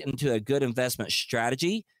and get into a good investment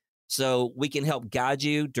strategy so we can help guide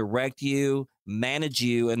you, direct you, manage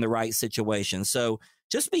you in the right situation. So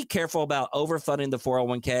just be careful about overfunding the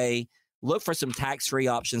 401k. Look for some tax-free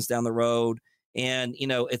options down the road. And,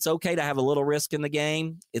 it's okay to have a little risk in the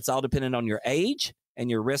game. It's all dependent on your age and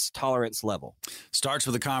your risk tolerance level. Starts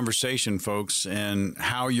with a conversation, folks, and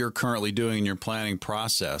how you're currently doing in your planning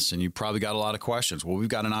process. And you probably got a lot of questions. Well, we've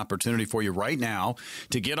got an opportunity for you right now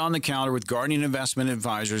to get on the calendar with Guardian Investment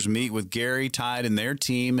Advisors, meet with Gary, Tide, and their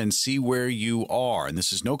team, and see where you are. And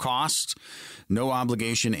this is no cost, no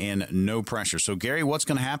obligation, and no pressure. So, Gary, what's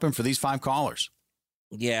going to happen for these 5 callers?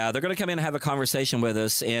 Yeah, they're going to come in and have a conversation with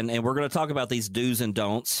us, and we're going to talk about these do's and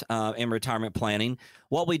don'ts in retirement planning.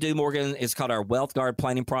 What we do, Morgan, is called our Wealth Guard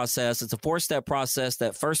planning process. It's a 4-step process.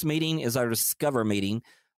 That first meeting is our Discover meeting.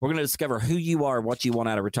 We're going to discover who you are, what you want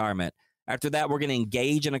out of retirement. After that, we're going to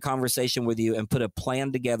engage in a conversation with you and put a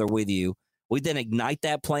plan together with you. We then ignite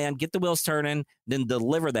that plan, get the wheels turning, then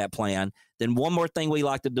deliver that plan. Then one more thing we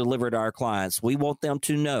like to deliver to our clients. We want them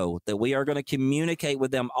to know that we are going to communicate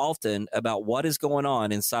with them often about what is going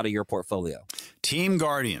on inside of your portfolio. Team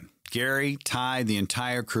Guardian. Gary, Tide, the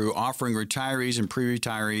entire crew, offering retirees and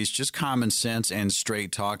pre-retirees just common sense and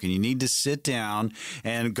straight talk. And you need to sit down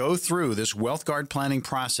and go through this WealthGuard planning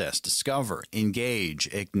process. Discover, engage,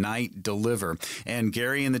 ignite, deliver. And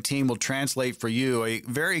Gary and the team will translate for you a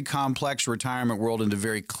very complex retirement world into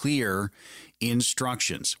very clear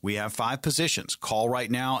instructions. We have 5 positions. Call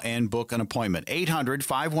right now and book an appointment.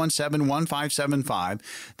 800-517-1575.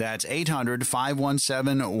 That's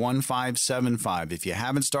 800-517-1575. If you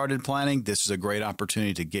haven't started planning, this is a great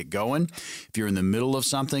opportunity to get going. If you're in the middle of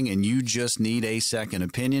something and you just need a second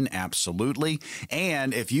opinion, absolutely.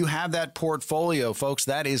 And if you have that portfolio, folks,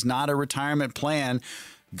 that is not a retirement plan.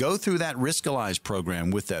 Go through that Riskalyze program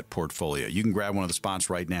with that portfolio. You can grab one of the spots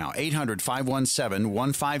right now.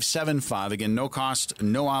 800-517-1575. Again, no cost,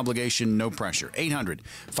 no obligation, no pressure.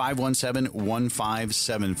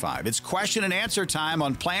 800-517-1575. It's question and answer time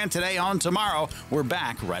on Plan Today, on Tomorrow. We're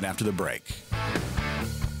back right after the break.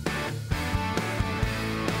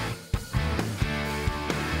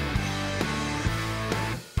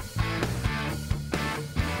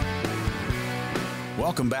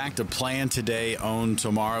 Welcome back to Plan Today, Own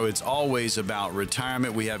Tomorrow. It's always about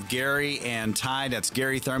retirement. We have Gary and Tide. That's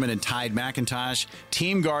Gary Thurman and Tide McIntosh.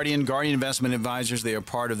 Team Guardian, Guardian Investment Advisors. They are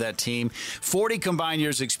part of that team. 40 combined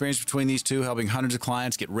years of experience between these two, helping hundreds of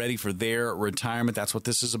clients get ready for their retirement. That's what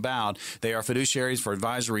this is about. They are fiduciaries for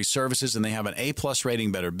advisory services, and they have an A-plus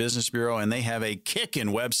rating, Better Business Bureau, and they have a kickin'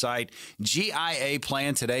 website,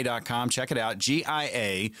 GIAPlantoday.com. Check it out,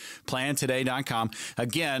 GIAPlantoday.com.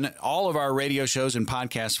 Again, all of our radio shows and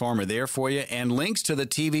podcast form are there for you, and links to the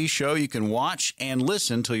TV show you can watch and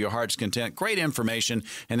listen till your heart's content. Great information,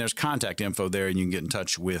 and there's contact info there, and you can get in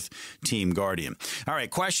touch with Team Guardian. All right,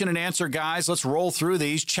 question and answer, guys. Let's roll through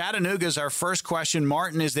these. Chattanooga is our first question.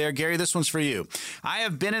 Martin is there. Gary, this one's for you. I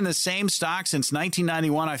have been in the same stock since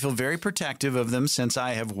 1991. I feel very protective of them since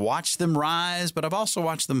I have watched them rise, but I've also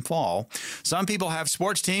watched them fall. Some people have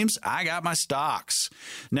sports teams. I got my stocks.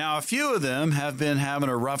 Now, a few of them have been having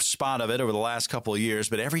a rough spot of it over the last couple of years,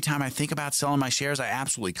 but every time I think about selling my shares, I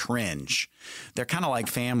absolutely cringe. They're kind of like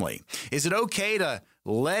family. Is it okay to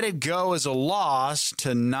let it go as a loss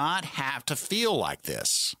to not have to feel like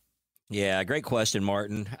this? Yeah, great question,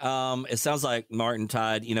 Martin. It sounds like Martin,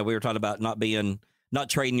 Tide, we were talking about not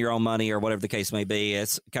trading your own money or whatever the case may be.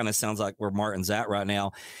 It kind of sounds like where Martin's at right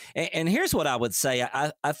now. And here's what I would say.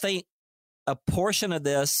 I think a portion of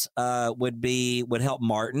this would help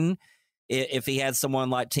Martin if he had someone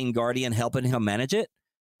like Team Guardian helping him manage it.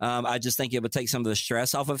 I just think it would take some of the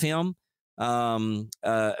stress off of him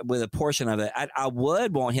with a portion of it. I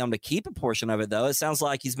would want him to keep a portion of it, though. It sounds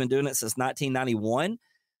like he's been doing it since 1991.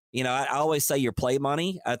 I always say your play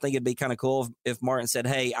money. I think it'd be kind of cool if Martin said,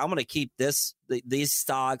 hey, I'm going to keep these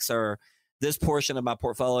stocks or this portion of my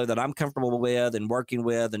portfolio that I'm comfortable with and working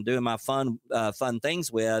with and doing my fun things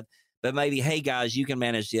with. But maybe, hey, guys, you can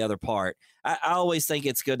manage the other part. I always think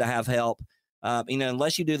it's good to have help.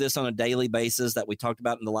 Unless you do this on a daily basis that we talked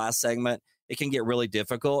about in the last segment, it can get really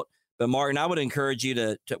difficult. But Martin, I would encourage you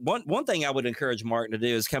to one thing I would encourage Martin to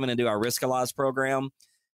do is come in and do our Riskalyze program.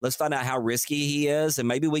 Let's find out how risky he is, and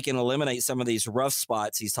maybe we can eliminate some of these rough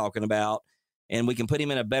spots he's talking about, and we can put him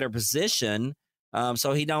in a better position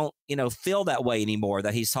so he don't feel that way anymore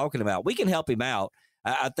that he's talking about. We can help him out.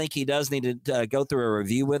 I think he does need to go through a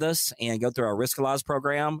review with us and go through our Riskalyze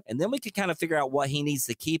program, and then we can kind of figure out what he needs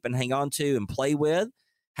to keep and hang on to and play with,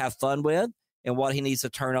 have fun with, and what he needs to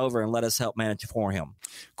turn over and let us help manage for him.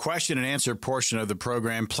 Question and answer portion of the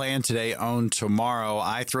program, Plan Today, Own Tomorrow.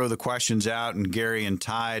 I throw the questions out, and Gary and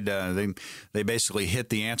Tide, they basically hit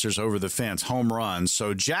the answers over the fence, home runs.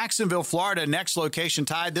 So Jacksonville, Florida, next location.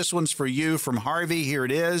 Tide, this one's for you from Harvey. Here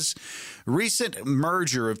it is. Recent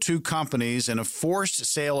merger of two companies and a forced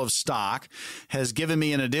sale of stock has given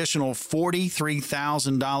me an additional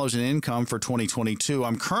 $43,000 in income for 2022.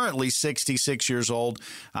 I'm currently 66 years old.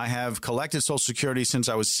 I have collected Social Security since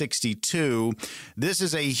I was 62. This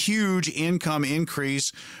is a huge income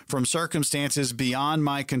increase from circumstances beyond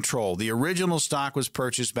my control. The original stock was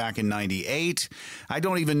purchased back in 98. I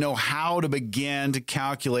don't even know how to begin to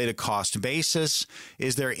calculate a cost basis.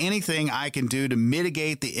 Is there anything I can do to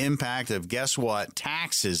mitigate the impact of, guess what,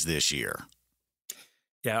 taxes this year?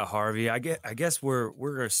 Yeah, Harvey, I guess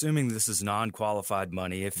we're assuming this is non-qualified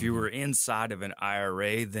money. If you were inside of an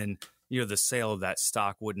IRA, then the sale of that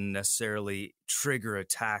stock wouldn't necessarily trigger a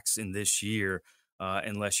tax in this year.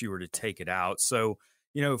 unless you were to take it out. So,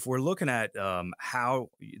 if we're looking at how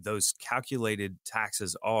those calculated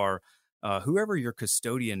taxes are, whoever your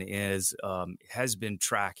custodian is has been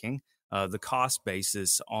tracking the cost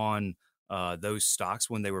basis on those stocks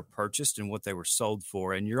when they were purchased and what they were sold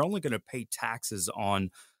for. And you're only going to pay taxes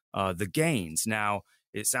on the gains. Now,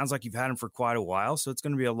 it sounds like you've had them for quite a while, so it's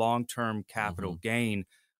going to be a long-term capital gain.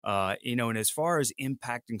 And as far as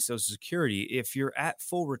impacting Social Security, if you're at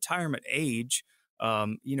full retirement age,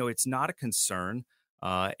 it's not a concern.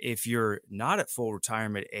 If you're not at full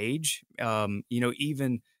retirement age,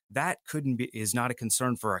 even that is not a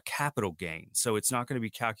concern for a capital gain. So it's not going to be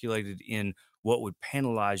calculated in what would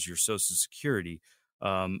penalize your Social Security.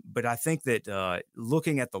 But I think that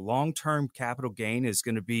looking at the long-term capital gain is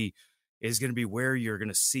going to be where you're going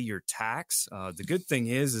to see your tax. The good thing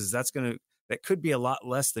is that could be a lot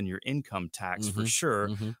less than your income tax for sure,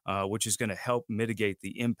 which is going to help mitigate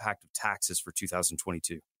the impact of taxes for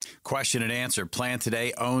 2022. Question and answer. Plan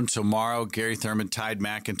today, own tomorrow. Gary Thurman, Tide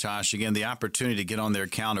McIntosh. Again, the opportunity to get on their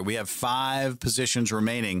calendar. We have 5 positions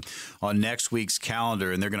remaining on next week's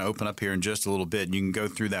calendar, and they're going to open up here in just a little bit. And you can go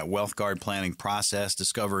through that Wealth Guard planning process,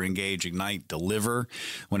 discover, engage, ignite, deliver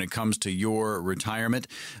when it comes to your retirement.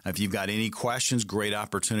 If you've got any questions, great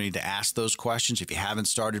opportunity to ask those questions. If you haven't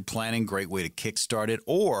started planning, great way to kickstart it.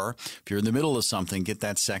 Or if you're in the middle of something, get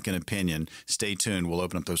that second opinion. Stay tuned. We'll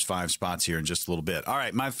open up those 5 spots here in just a little bit. All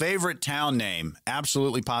right, my favorite town name,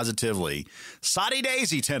 absolutely positively, Soddy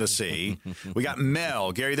Daisy, Tennessee. We got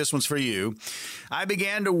Mel. Gary, this one's for you. I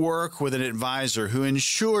began to work with an advisor who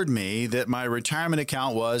ensured me that my retirement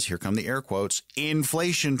account was, here come the air quotes,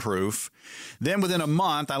 inflation proof. Then within a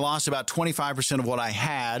month, I lost about 25% of what I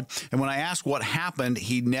had. And when I asked what happened,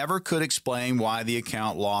 he never could explain why the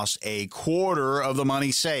account lost a quarter of the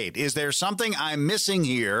money saved. Is there something I'm missing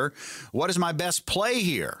here? What is my best play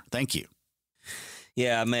here? Thank you.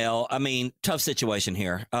 Yeah, Mel. I mean, tough situation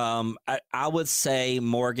here. I would say,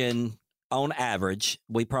 Morgan, on average,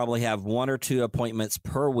 we probably have 1 or 2 appointments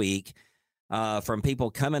per week from people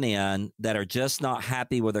coming in that are just not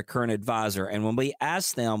happy with their current advisor. And when we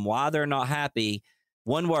ask them why they're not happy,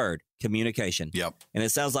 one word, communication. Yep. And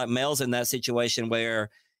it sounds like Mel's in that situation where,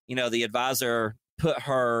 the advisor put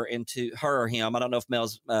her or him, I don't know if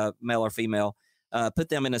Mel's male or female, put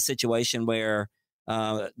them in a situation where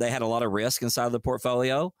they had a lot of risk inside of the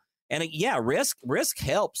portfolio. And risk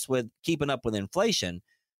helps with keeping up with inflation.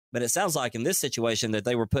 But it sounds like in this situation that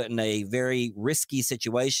they were put in a very risky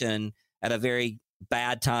situation at a very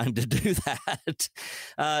bad time to do that.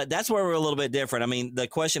 That's where we're a little bit different. I mean, the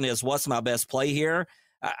question is, what's my best play here?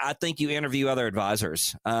 I think you interview other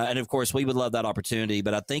advisors. And of course, we would love that opportunity.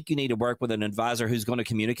 But I think you need to work with an advisor who's going to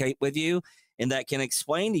communicate with you and that can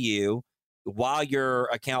explain to you why your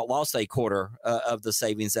account lost a quarter of the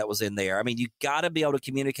savings that was in there. I mean, you got to be able to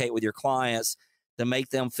communicate with your clients to make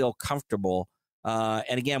them feel comfortable.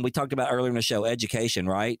 And again, we talked about earlier in the show, education,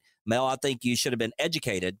 right? Mel, I think you should have been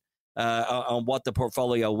educated on what the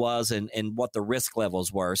portfolio was and what the risk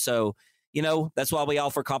levels were. So, that's why we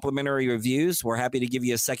offer complimentary reviews. We're happy to give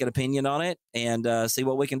you a second opinion on it and see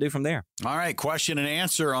what we can do from there. All right. Question and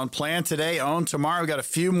answer on Plan Today, Own Tomorrow. We've got a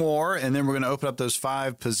few more, and then we're going to open up those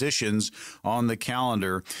 5 positions on the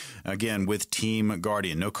calendar, again, with Team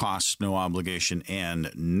Guardian. No cost, no obligation, and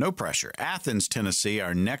no pressure. Athens, Tennessee,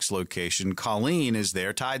 our next location. Colleen is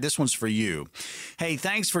there. Tide, this one's for you. Hey,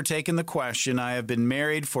 thanks for taking the question. I have been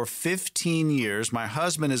married for 15 years. My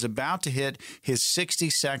husband is about to hit his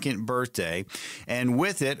 62nd birthday. And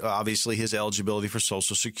with it, obviously, his eligibility for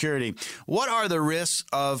Social Security. What are the risks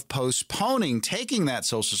of postponing taking that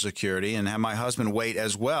Social Security and have my husband wait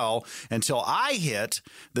as well until I hit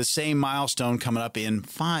the same milestone coming up in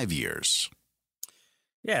 5 years?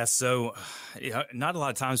 Yeah, so not a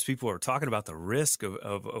lot of times people are talking about the risk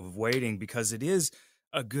of waiting because it is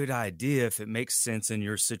a good idea if it makes sense in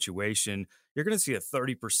your situation. You're going to see a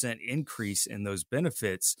 30% increase in those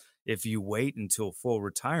benefits if you wait until full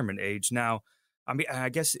retirement age. Now, I mean, I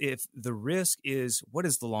guess if the risk is, what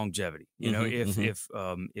is the longevity?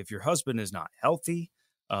 If your husband is not healthy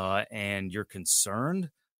and you're concerned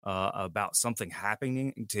about something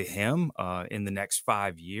happening to him in the next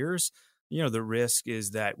 5 years, the risk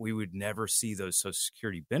is that we would never see those Social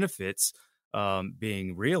Security benefits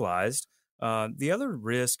being realized. The other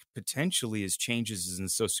risk potentially is changes in the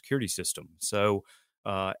Social Security system. So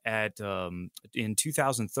in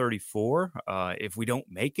 2034, if we don't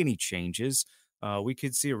make any changes, we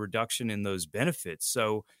could see a reduction in those benefits.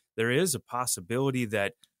 So there is a possibility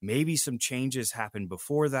that maybe some changes happen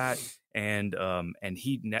before that, and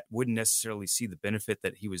he wouldn't necessarily see the benefit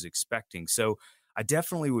that he was expecting. So I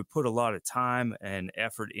definitely would put a lot of time and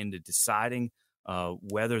effort into deciding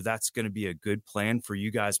whether that's going to be a good plan for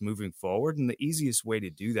you guys moving forward. And the easiest way to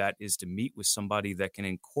do that is to meet with somebody that can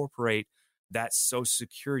incorporate that Social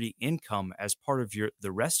Security income as part of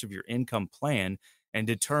the rest of your income plan and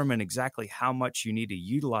determine exactly how much you need to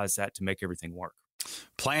utilize that to make everything work.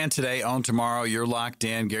 Plan today, own tomorrow. You're locked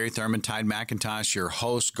in. Gary Thurman, Tide McIntosh, your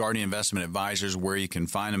host, Guardian Investment Advisors, where you can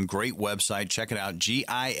find them. Great website. Check it out,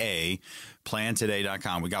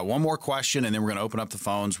 GIAPlantoday.com. We got one more question, and then we're going to open up the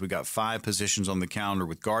phones. We got 5 positions on the calendar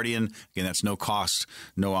with Guardian. Again, that's no cost,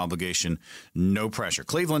 no obligation, no pressure.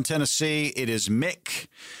 Cleveland, Tennessee. It is Mick.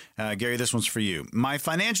 Gary, this one's for you. My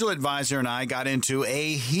financial advisor and I got into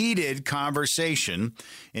a heated conversation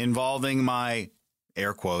involving my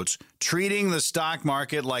air quotes, treating the stock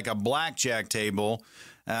market like a blackjack table.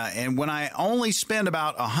 And when I only spend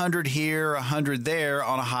about 100 here, 100 there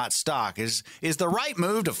on a hot stock, is the right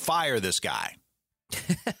move to fire this guy?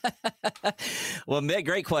 Well, Mick,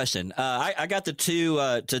 great question. I got the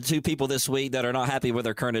two people this week that are not happy with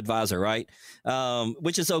their current advisor, right?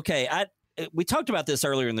 Which is okay. We talked about this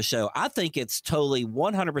earlier in the show. I think it's totally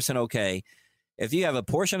 100% okay if you have a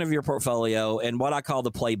portion of your portfolio in what I call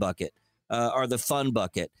the play bucket. Or the fun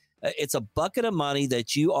bucket. It's a bucket of money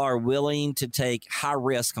that you are willing to take high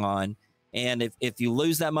risk on. And if you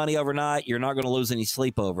lose that money overnight, you're not going to lose any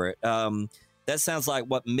sleep over it. That sounds like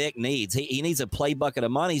what Mick needs. He needs a play bucket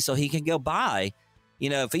of money so he can go buy.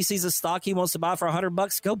 If he sees a stock he wants to buy for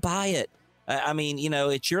 $100, go buy it. I mean,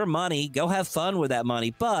 it's your money. Go have fun with that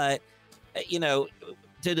money. But, to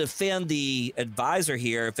defend the advisor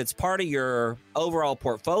here, if it's part of your overall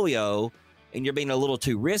portfolio and you're being a little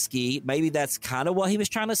too risky, maybe that's kind of what he was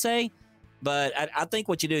trying to say. But I think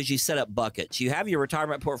what you do is you set up buckets. You have your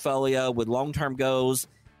retirement portfolio with long-term goals.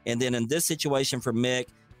 And then in this situation for Mick,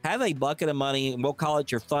 have a bucket of money, and we'll call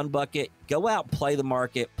it your fun bucket. Go out, play the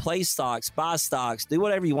market, play stocks, buy stocks, do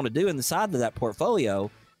whatever you want to do inside of that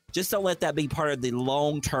portfolio. Just don't let that be part of the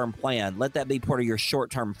long-term plan. Let that be part of your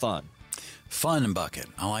short-term fun. Fun bucket.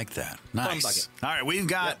 I like that. Nice. Fun bucket. All right, we've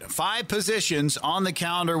got 5 positions on the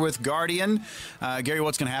calendar with Guardian. Gary,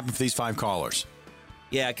 what's going to happen for these 5 callers?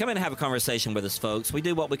 Yeah, come in and have a conversation with us, folks. We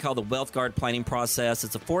do what we call the Wealth Guard planning process.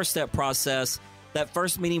 It's a 4-step process. That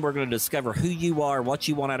first meeting, we're going to discover who you are, what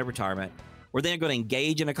you want out of retirement. We're then going to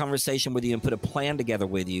engage in a conversation with you and put a plan together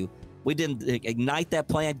with you. We then ignite that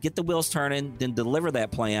plan, get the wheels turning, then deliver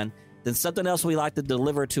that plan. Then something else we like to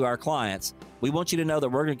deliver to our clients. We want you to know that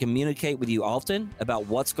we're going to communicate with you often about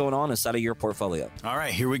what's going on inside of your portfolio. All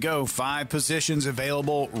right, here we go. 5 positions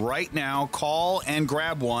available right now. Call and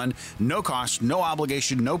grab one. No cost, no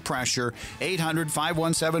obligation, no pressure.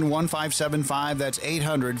 800-517-1575. That's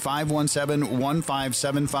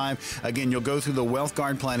 800-517-1575. Again, you'll go through the Wealth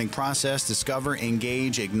Guard planning process, discover,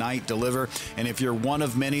 engage, ignite, deliver. And if you're one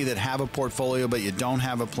of many that have a portfolio but you don't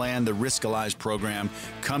have a plan, the Riskalyze program,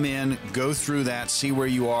 come in, go through that, see where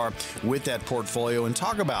you are with that portfolio, and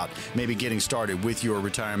talk about maybe getting started with your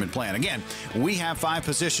retirement plan. Again, we have 5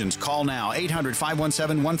 positions. Call now,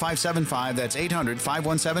 800-517-1575. That's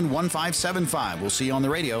 800-517-1575. We'll see you on the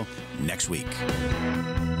radio next week.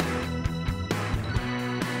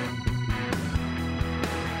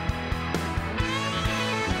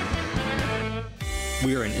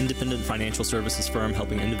 We are an independent financial services firm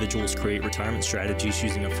helping individuals create retirement strategies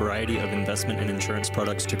using a variety of investment and insurance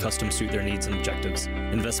products to custom suit their needs and objectives.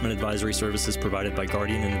 Investment advisory services provided by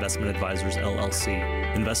Guardian Investment Advisors,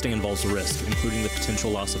 LLC. Investing involves risk, including the potential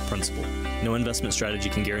loss of principal. No investment strategy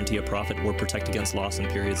can guarantee a profit or protect against loss in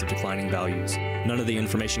periods of declining values. None of the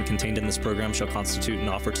information contained in this program shall constitute an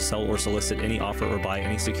offer to sell or solicit any offer or buy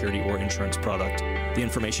any security or insurance product. The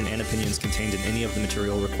information and opinions contained in any of the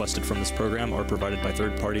material requested from this program are provided by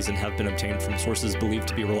third parties and have been obtained from sources believed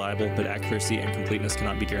to be reliable, but accuracy and completeness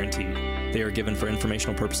cannot be guaranteed. They are given for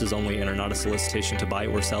informational purposes only and are not a solicitation to buy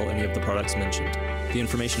or sell any of the products mentioned. The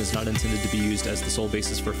information is not intended to be used as the sole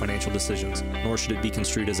basis for financial decisions, nor should it be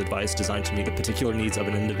construed as advice designed to meet the particular needs of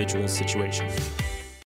an individual's situation.